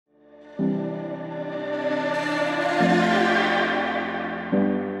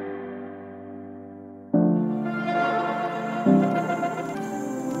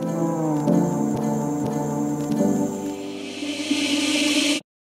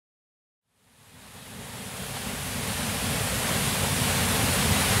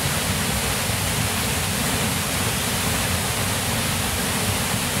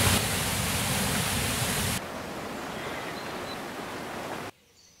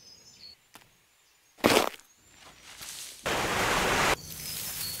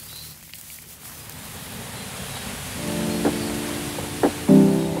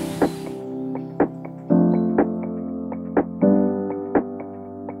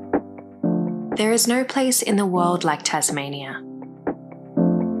There is no place in the world like Tasmania.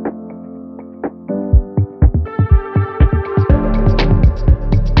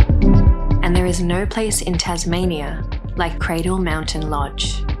 And there is no place in Tasmania like Cradle Mountain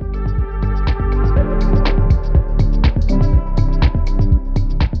Lodge.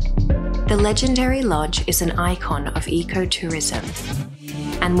 The legendary lodge is an icon of ecotourism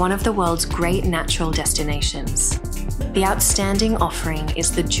and one of the world's great natural destinations. The outstanding offering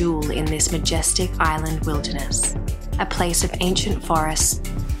is the jewel in this majestic island wilderness, a place of ancient forests,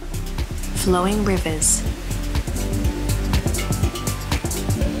 flowing rivers,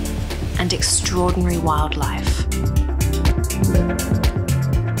 and extraordinary wildlife.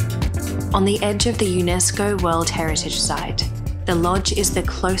 On the edge of the UNESCO World Heritage Site, the lodge is the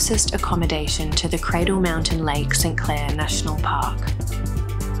closest accommodation to the Cradle Mountain Lake St Clair National Park,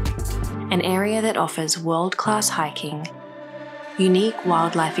 an area that offers world-class hiking, unique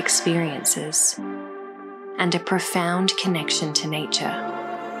wildlife experiences, and a profound connection to nature.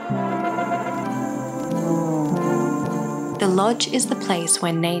 The lodge is the place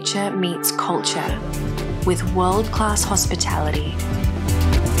where nature meets culture with world-class hospitality,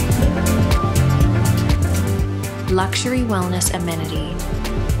 luxury wellness amenity,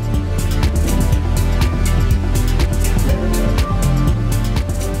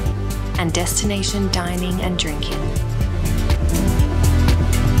 and destination dining and drinking.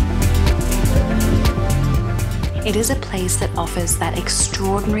 It is a place that offers that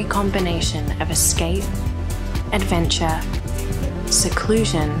extraordinary combination of escape, adventure,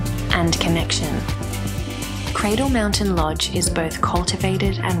 seclusion, and connection. Cradle Mountain Lodge is both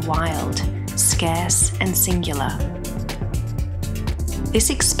cultivated and wild, scarce and singular. This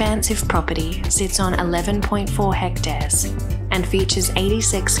expansive property sits on 11.4 hectares and features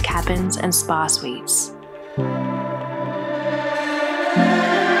 86 cabins and spa suites.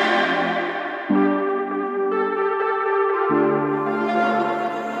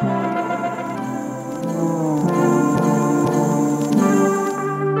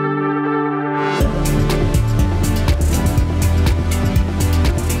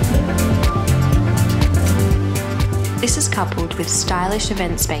 This is coupled with stylish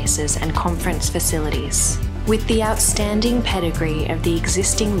event spaces and conference facilities. With the outstanding pedigree of the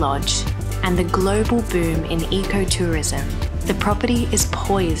existing lodge and the global boom in ecotourism, the property is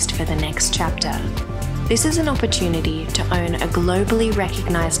poised for the next chapter. This is an opportunity to own a globally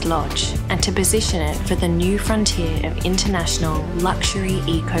recognized lodge and to position it for the new frontier of international luxury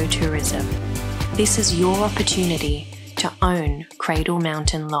ecotourism. This is your opportunity to own Cradle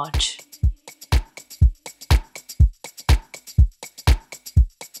Mountain Lodge.